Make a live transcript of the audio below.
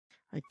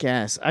I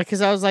guess.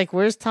 Because I was like,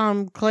 where's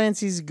Tom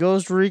Clancy's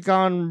Ghost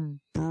Recon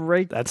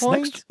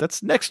Breakpoint?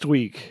 That's next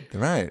week.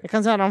 Right. It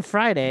comes out on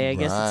Friday. I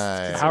guess.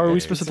 How are we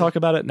supposed to talk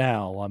about it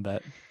now on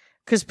that?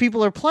 Because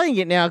people are playing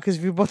it now, because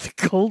if you bought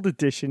the gold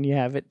edition, you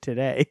have it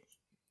today.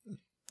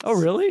 Oh,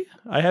 really?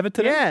 I have it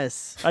today?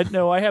 Yes.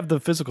 I have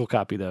the physical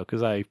copy, though,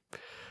 because I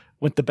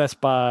went the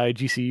Best Buy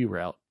GCU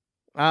route.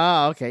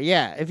 Oh, okay.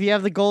 Yeah. If you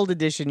have the gold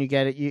edition, you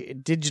get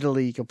it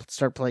digitally. You can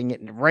start playing it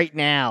right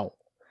now.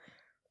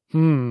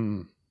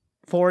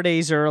 4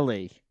 days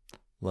early.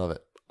 Love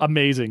it.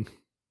 Amazing.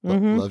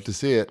 Love to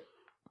see it.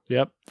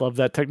 Yep. Love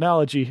that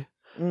technology.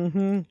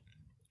 Mm-hmm.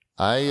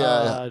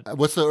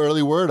 What's the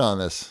early word on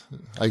this?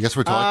 I guess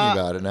we're talking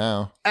about it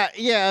now.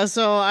 Yeah,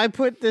 so I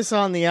put this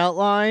on the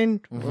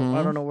outline.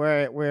 I don't know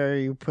where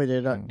you put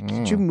it.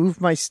 Did you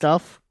move my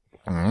stuff?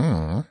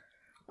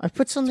 I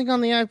put something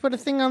on I put a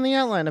thing on the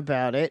outline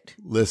about it.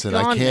 Listen,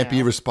 I can't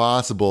be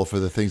responsible for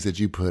the things that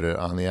you put it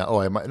on the.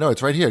 I might. No,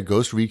 it's right here.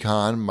 Ghost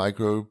Recon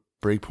Micro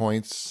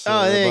Breakpoints.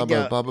 There you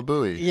go. Baba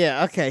Booey.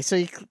 Yeah. Okay. So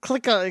you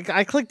click on.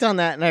 I clicked on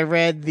that and I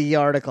read the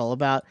article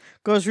about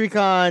Ghost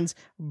Recon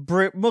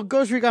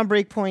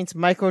Breakpoints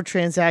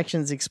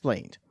microtransactions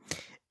explained.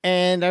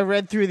 And I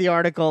read through the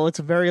article. It's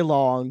very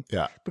long.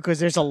 Yeah. Because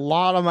there's a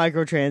lot of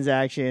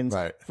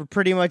microtransactions for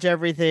pretty much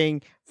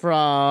everything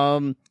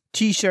from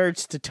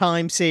T-shirts to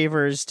time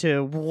savers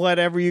to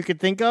whatever you could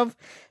think of.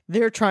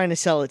 They're trying to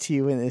sell it to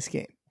you in this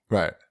game.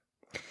 Right.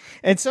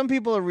 And some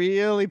people are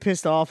really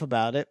pissed off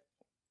about it,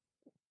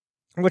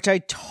 which I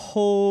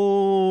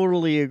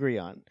totally agree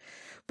on.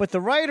 But the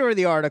writer of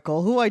the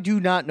article, who I do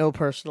not know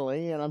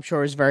personally, and I'm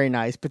sure is very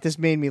nice, but this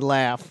made me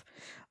laugh.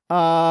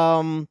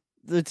 Where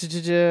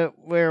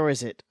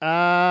was it?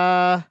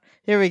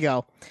 Here we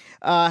go.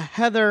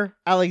 Heather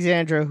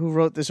Alexandra, who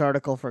wrote this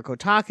article for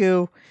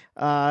Kotaku,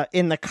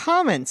 in the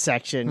comments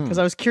section, because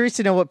I was curious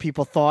to know what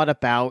people thought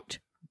about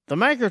the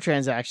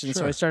microtransactions,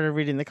 so I started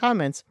reading the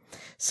comments.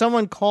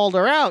 Someone called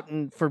her out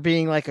for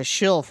being like a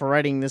shill for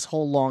writing this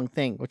whole long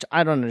thing, which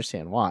I don't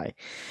understand why.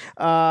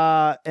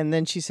 And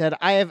then she said,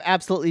 I have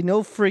absolutely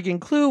no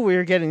friggin' clue where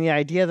you're getting the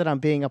idea that I'm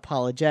being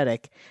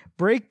apologetic.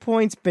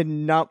 Breakpoint's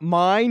been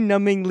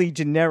mind-numbingly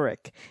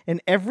generic,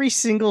 and every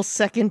single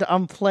second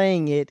I'm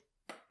playing it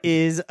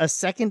is a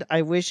second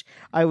I wish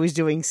I was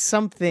doing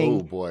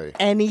something,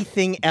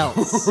 anything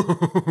else.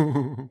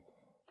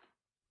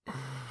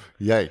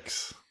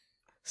 Yikes.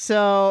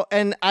 So,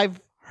 and I've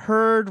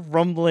heard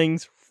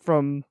rumblings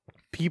from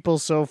people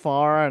so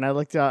far, and I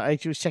was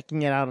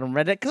checking it out on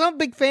Reddit, because I'm a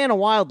big fan of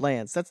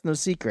Wildlands. That's no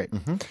secret.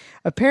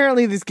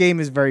 Apparently, this game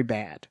is very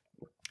bad.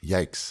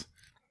 Yikes.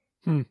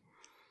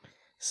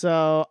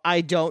 So,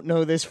 I don't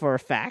know this for a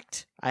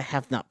fact. I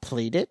have not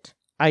played it.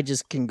 I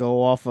just can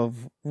go off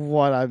of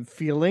what I'm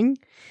feeling.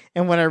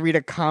 And when I read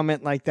a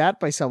comment like that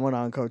by someone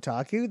on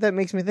Kotaku, that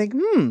makes me think,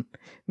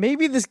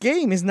 maybe this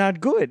game is not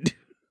good.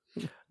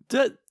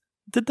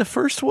 Did the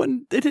first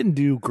one, it didn't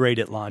do great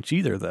at launch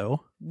either,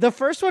 though. The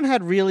first one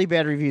had really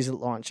bad reviews at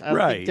launch.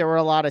 I think there were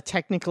a lot of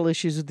technical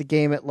issues with the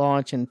game at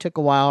launch, and it took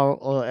a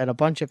while and a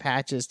bunch of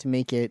patches to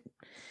make it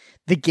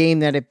the game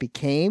that it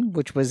became,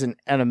 which was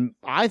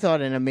I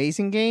thought an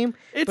amazing game.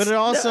 But it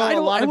also a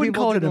lot of people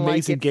call it an didn't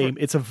amazing like it game.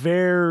 It's a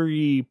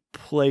very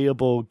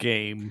playable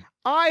game.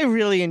 I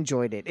really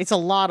enjoyed it. It's a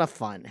lot of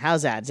fun.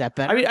 How's that? Is that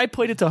better? I mean, I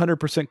played it to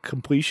 100%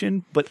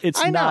 completion, but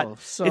it's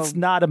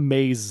not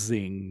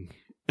amazing.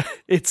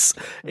 It's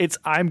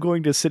I'm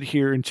going to sit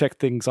here and check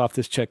things off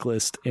this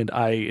checklist, and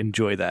I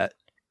enjoy that.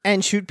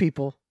 And shoot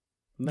people.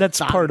 That's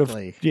part of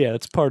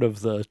it's part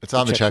of the It's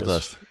on the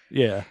checklist.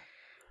 Yeah.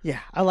 Yeah,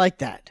 I like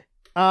that.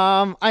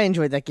 I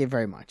enjoyed that game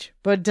very much.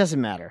 But it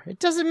doesn't matter. It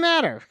doesn't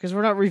matter because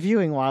we're not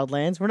reviewing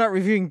Wildlands. We're not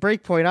reviewing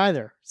Breakpoint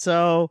either.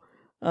 So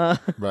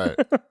right.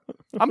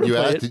 I'm going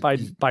to play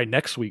it by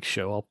next week's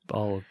show.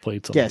 I'll have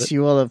played some of it. Yes,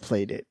 you will have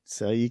played it.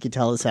 So you can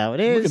tell us how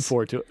it is. Looking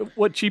forward to it.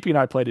 What Cheapy and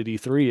I played at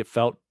E3, it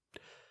felt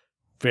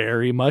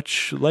very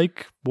much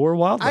like more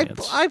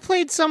Wildlands. I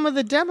played some of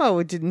the demo.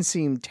 It didn't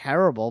seem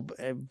terrible,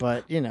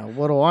 but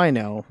what do I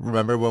know?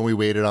 Remember when we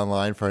waited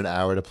online for an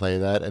hour to play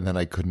that, and then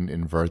I couldn't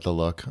invert the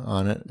look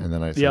on it, and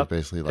then I said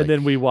basically like, and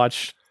then we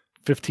watched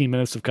 15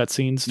 minutes of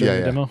cutscenes during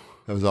the demo.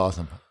 That was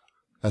awesome.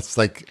 That's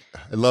like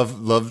I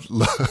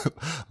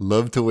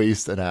love to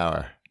waste an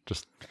hour.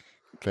 Just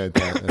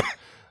fantastic.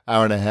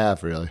 Hour and a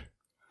half, really.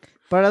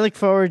 But I look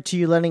forward to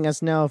you letting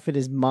us know if it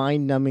is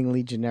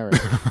mind-numbingly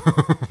generic.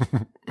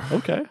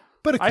 Okay,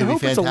 but it I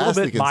hope it's a little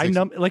bit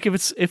mind-numbing. Like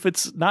if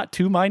it's not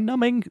too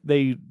mind-numbing,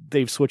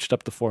 they've switched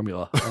up the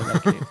formula on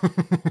that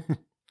game.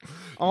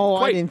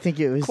 I didn't think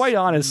it was. Quite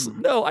honest,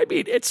 no. I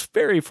mean, it's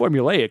very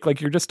formulaic. Like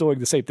you're just doing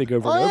the same thing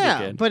over and over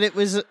again. But it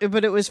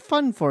was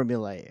fun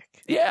formulaic.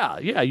 Yeah.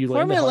 You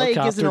land the formulaic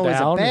helicopter isn't always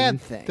down a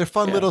bad thing. They're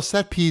fun little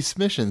set piece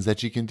missions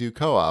that you can do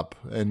co-op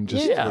and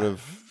just sort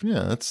of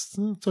it's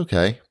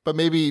okay. But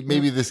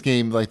maybe this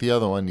game, like the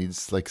other one,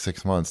 needs like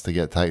 6 months to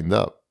get tightened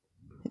up.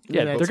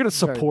 Yeah, they're going to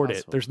support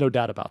it. There's no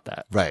doubt about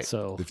that. Right.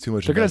 So they're too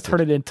much. They're going to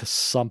turn it into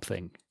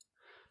something.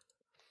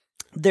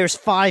 There's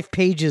 5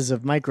 pages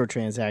of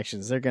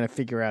microtransactions. They're going to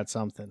figure out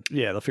something.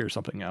 Yeah, they'll figure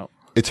something out.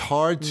 It's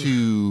hard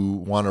to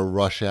want to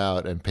rush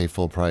out and pay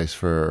full price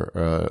for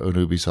an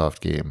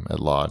Ubisoft game at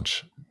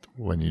launch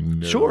when you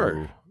know.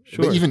 Sure.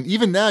 But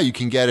even now, you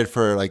can get it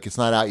for it's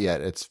not out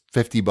yet. It's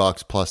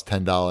 $50 plus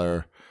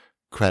 $10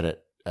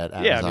 credit at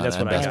Amazon. Yeah, I mean that's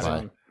and what I Best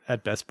got Buy.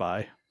 at Best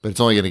Buy. But it's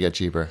only going to get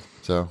cheaper.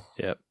 So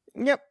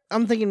Yep.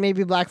 I'm thinking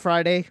maybe Black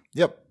Friday.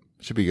 Yep,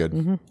 should be good.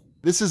 Mm-hmm.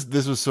 This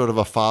was sort of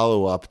a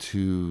follow-up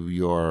to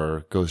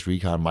your Ghost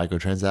Recon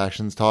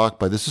microtransactions talk,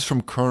 but this is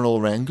from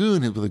Colonel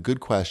Rangoon with a good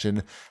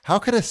question. How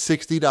can a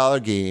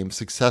 $60 game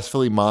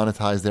successfully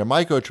monetize their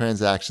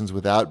microtransactions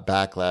without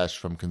backlash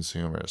from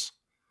consumers?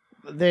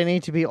 They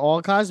need to be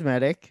all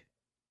cosmetic.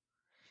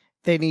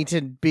 They need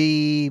to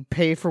be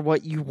pay for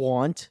what you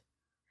want.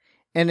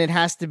 And it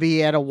has to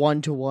be at a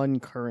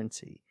 1-to-1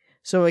 currency.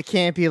 So it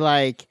can't be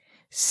like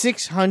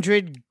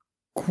 600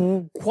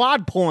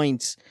 quad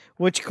points,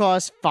 which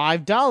costs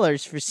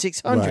 $5 for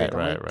 600.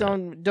 Right.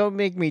 Don't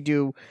make me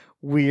do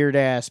weird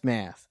ass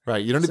math.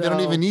 Right. They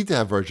don't even need to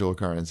have virtual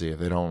currency if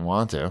they don't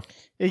want to.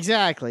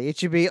 Exactly. It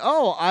should be,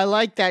 I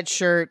like that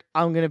shirt.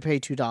 I'm going to pay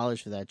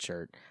 $2 for that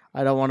shirt.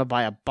 I don't want to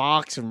buy a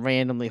box and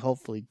randomly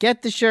hopefully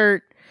get the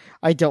shirt.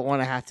 I don't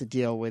want to have to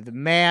deal with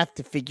math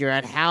to figure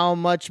out how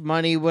much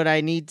money would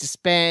I need to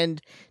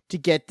spend to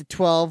get the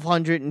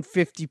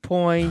 1,250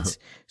 points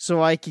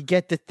so I could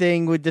get the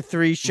thing with the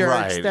 3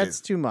 shirts. Right. That's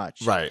too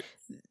much. Right.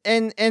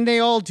 And they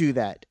all do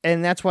that.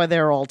 And that's why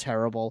they're all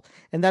terrible.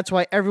 And that's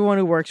why everyone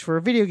who works for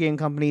a video game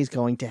company is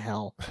going to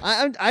hell.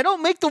 I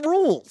don't make the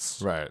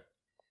rules. Right.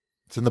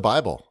 It's in the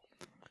Bible.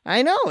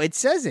 I know. It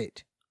says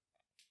it.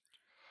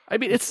 I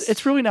mean,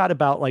 it's really not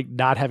about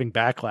not having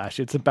backlash.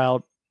 It's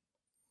about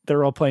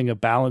they're all playing a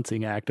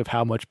balancing act of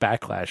how much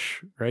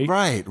backlash, right?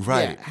 Right.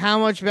 Yeah, how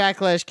much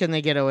backlash can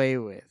they get away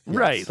with?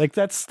 Right.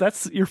 Yes.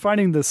 That's you're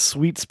finding the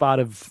sweet spot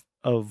of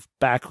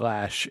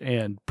backlash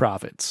and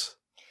profits.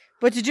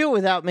 But to do it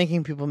without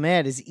making people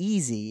mad is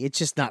easy. It's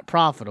just not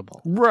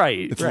profitable.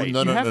 Right. It's, right.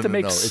 No, you have to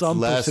make It's some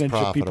less percentage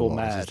of people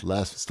profitable.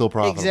 mad. It's still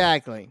profitable.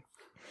 Exactly.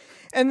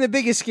 And the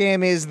biggest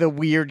scam is the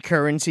weird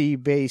currency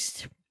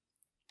based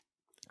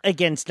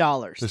against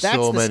dollars. There's That's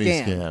so the many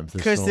scam. scams.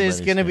 Because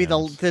there's going to be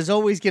there's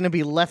always going to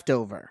be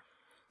leftover.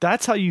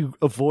 That's how you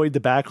avoid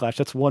the backlash.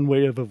 That's one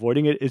way of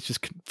avoiding it. It's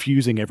just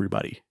confusing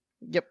everybody.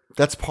 Yep.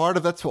 That's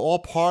all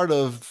part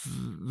of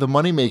the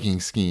money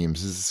making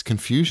schemes is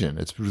confusion.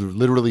 It's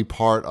literally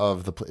part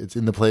of it's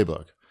in the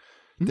playbook.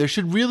 Mm-hmm. There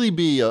should really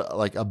be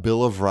a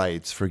bill of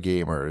rights for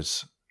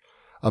gamers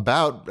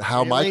about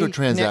how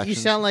microtransactions. Now,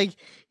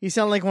 you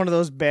sound like one of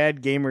those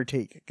bad gamer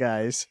take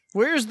guys.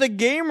 Where's the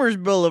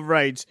gamers bill of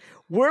rights?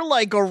 We're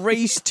like a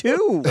race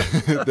too.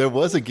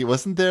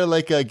 Wasn't there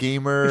a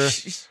gamer?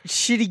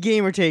 Shitty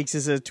Gamer Takes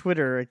is a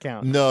Twitter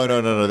account. No.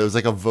 There was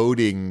a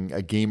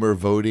gamer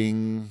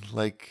voting.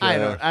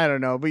 I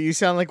don't know, but you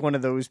sound like one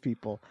of those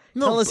people.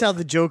 Tell us how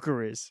the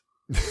Joker is.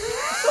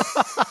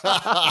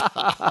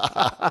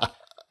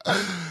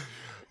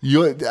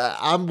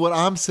 What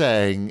I'm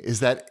saying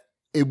is that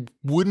it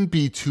wouldn't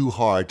be too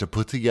hard to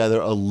put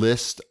together a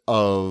list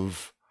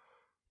of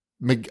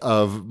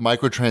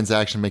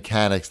microtransaction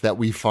mechanics that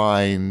we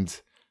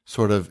find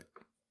sort of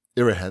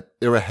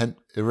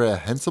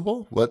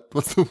irrehensible.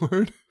 What's the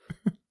word?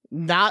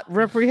 Not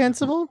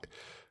reprehensible?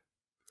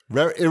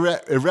 I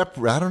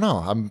don't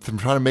know. I'm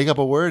trying to make up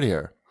a word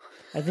here.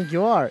 I think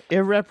you are.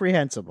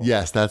 Irreprehensible.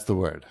 Yes, that's the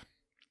word.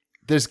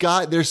 There's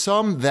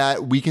some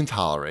that we can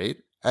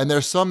tolerate, and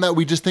there's some that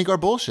we just think are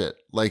bullshit,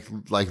 like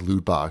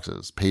loot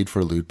boxes, paid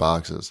for loot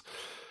boxes.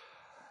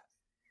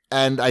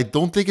 And I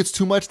don't think it's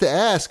too much to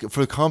ask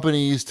for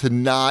companies to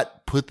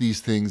not put these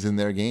things in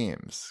their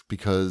games,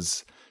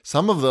 because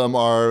some of them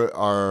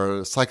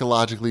are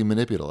psychologically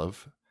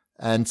manipulative,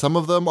 and some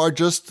of them are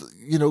just,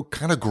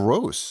 kind of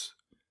gross,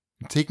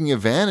 taking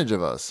advantage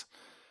of us.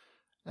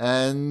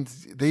 And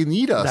they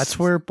need us. That's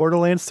where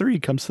Borderlands 3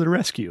 comes to the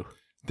rescue.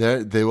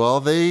 They do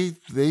a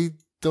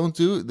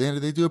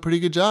pretty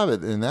good job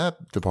in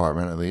that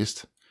department, at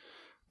least.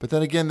 But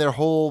then again, their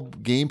whole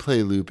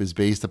gameplay loop is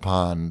based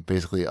upon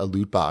basically a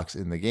loot box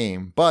in the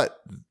game. But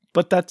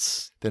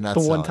that's they're not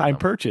the one-time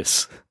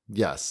purchase.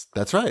 Yes,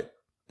 that's right.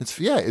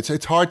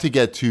 It's hard to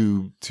get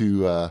too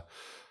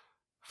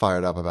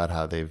fired up about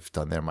how they've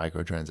done their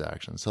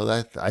microtransactions.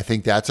 So I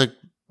think that's a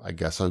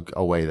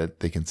way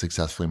that they can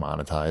successfully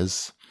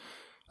monetize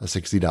a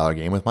 $60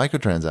 game with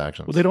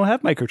microtransactions. Well, they don't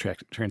have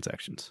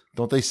microtransactions.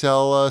 Don't they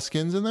sell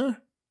skins in there?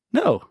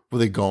 No. Well,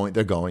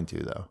 they're going to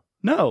though.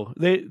 No,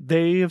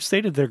 they have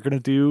stated they're going to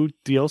do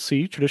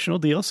DLC,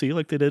 traditional DLC,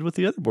 like they did with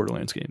the other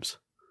Borderlands games.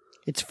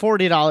 It's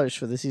 $40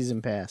 for the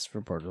season pass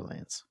for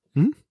Borderlands.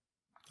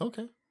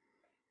 Okay.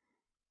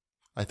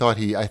 I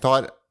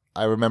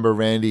remember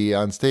Randy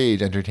on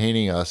stage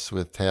entertaining us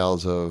with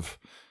tales of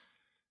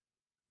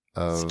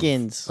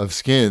skins,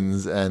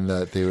 and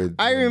that they would.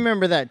 I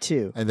remember that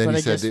too. And then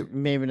he said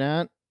maybe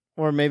not,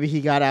 or maybe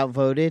he got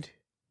outvoted.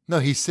 No,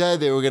 he said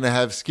they were going to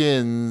have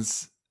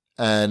skins,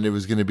 and it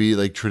was going to be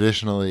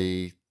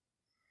traditionally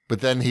But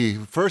then he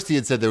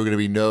had said there were going to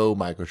be no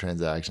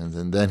microtransactions,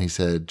 and then he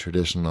said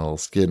traditional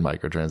skin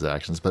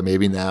microtransactions. But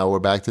maybe now we're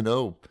back to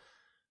no.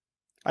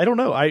 I don't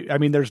know. I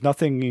mean, there's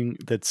nothing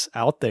that's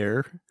out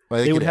there.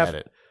 Well, they would have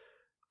it.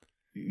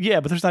 Yeah,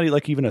 but there's not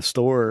like even a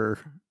store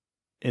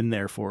in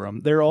there for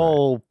them. They're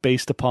all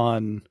based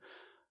upon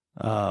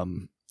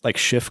like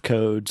shift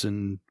codes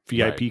and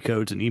VIP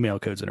codes and email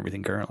codes and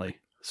everything currently.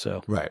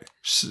 So right.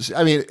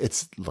 I mean,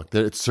 it's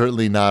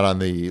certainly not on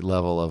the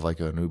level of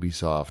like an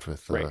Ubisoft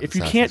with right. If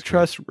you can't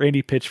trust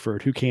Randy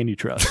Pitchford, who can you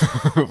trust?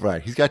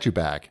 Right. He's got your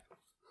back.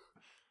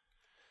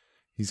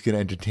 He's going to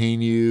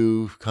entertain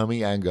you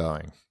coming and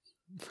going.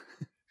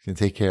 He's going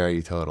to take care of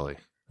you totally.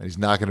 And he's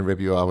not going to rip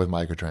you off with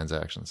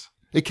microtransactions.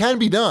 It can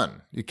be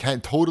done. It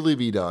can totally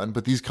be done.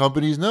 But these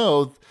companies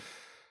know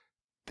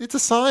it's a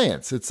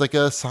science. It's like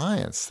a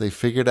science. They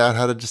figured out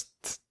how to just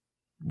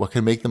what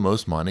can make the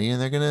most money,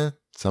 and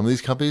some of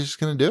these companies are just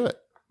going to do it.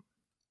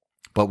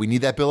 But we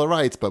need that Bill of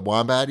Rights. But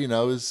Wombat,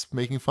 is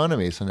making fun of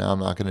me, so now I'm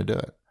not going to do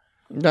it.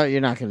 No, you're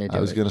not going to do it.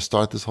 I was going to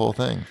start this whole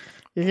thing.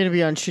 You're going to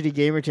be on shitty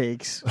gamer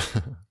takes.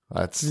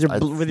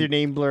 With your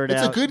name blurred out.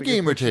 It's a good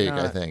gamer take,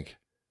 I think.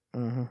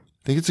 I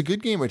think it's a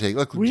good gamer take.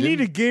 Look, we need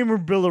a gamer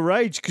Bill of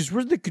Rights because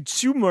we're the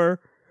consumer,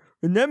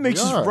 and that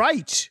makes us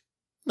right.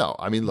 No,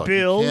 I mean, look,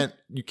 Bill.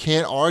 You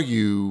can't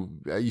argue.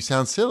 You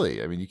sound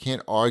silly. I mean, you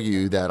can't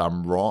argue that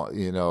I'm wrong.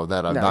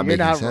 That I'm not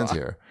making sense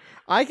here.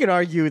 I can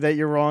argue that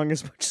you're wrong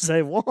as much as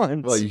I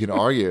want. Well, you can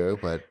argue,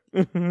 but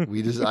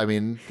we just. I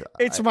mean,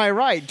 it's my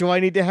right. Do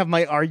I need to have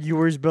my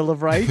arguer's Bill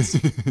of Rights?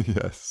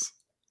 Yes.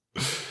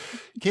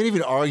 You can't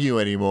even argue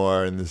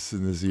anymore in this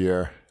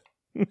year.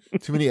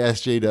 Too many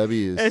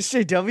SJWs.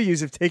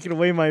 SJWs have taken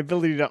away my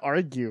ability to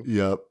argue.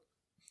 Yep.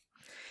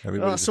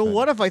 So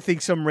what if I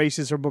think some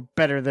races are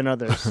better than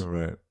others?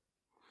 Right.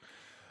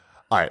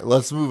 All right,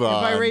 let's move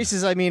on. And by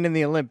races, I mean in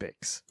the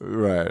Olympics.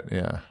 Right,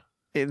 yeah.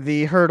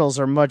 The hurdles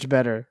are much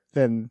better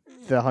than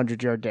the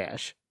 100-yard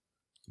dash.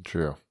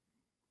 True.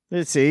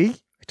 See?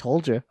 I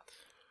told you.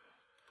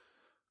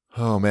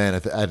 Oh, man.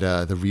 At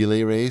the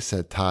relay race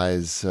at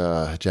Ty's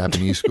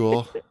Japanese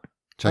school,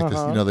 check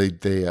this.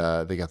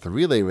 They got the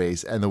relay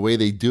race, and the way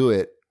they do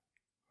it,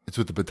 it's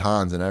with the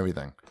batons and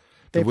everything.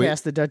 They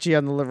pass the duchy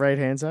on the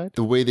right-hand side?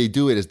 The way they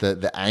do it is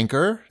the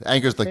anchor. The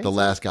anchor's like the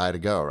last guy to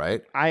go,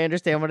 right? I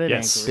understand what an anchor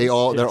is. They're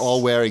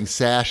all wearing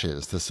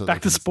sashes.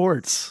 Back to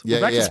sports.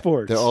 Yeah, back to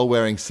sports. They're all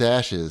wearing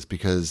sashes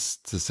because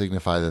to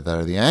signify that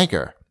they're the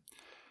anchor.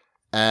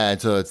 And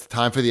so it's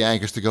time for the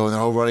anchors to go, and they're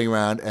all running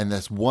around. And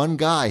this one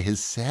guy,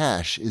 his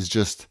sash is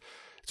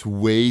it's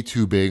way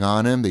too big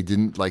on him. They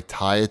didn't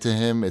tie it to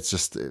him. It's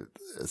just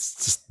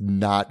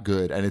not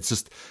good. And it's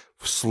just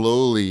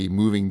slowly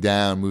moving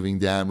down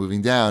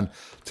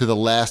to the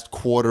last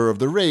quarter of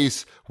the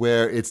race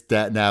where it's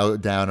now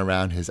down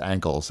around his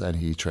ankles and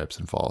he trips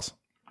and falls.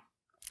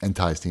 And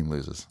Ty's team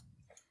loses.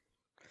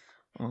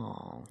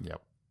 Oh. Yep.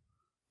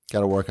 Got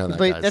to work on that,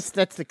 but guys.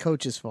 That's the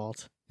coach's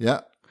fault.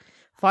 Yeah.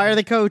 Fire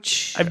the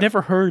coach. I've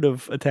never heard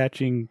of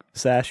attaching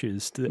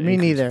sashes to the Me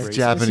neither. It's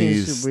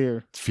Japanese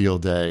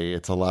field day.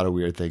 It's a lot of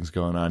weird things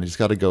going on. You just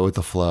got to go with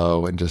the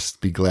flow and just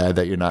be glad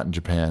that you're not in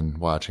Japan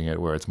watching it,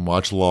 where it's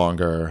much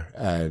longer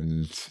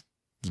and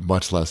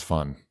much less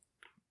fun.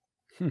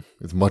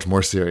 It's much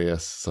more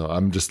serious. So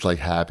I'm just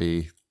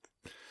happy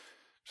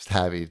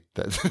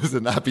that to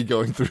not be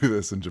going through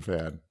this in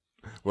Japan,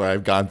 where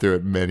I've gone through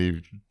it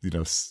many,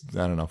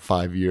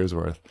 5 years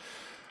worth.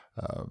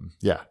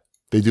 Yeah,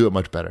 they do it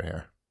much better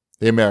here.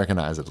 They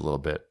Americanize it a little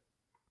bit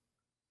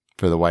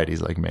for the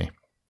whiteys like me.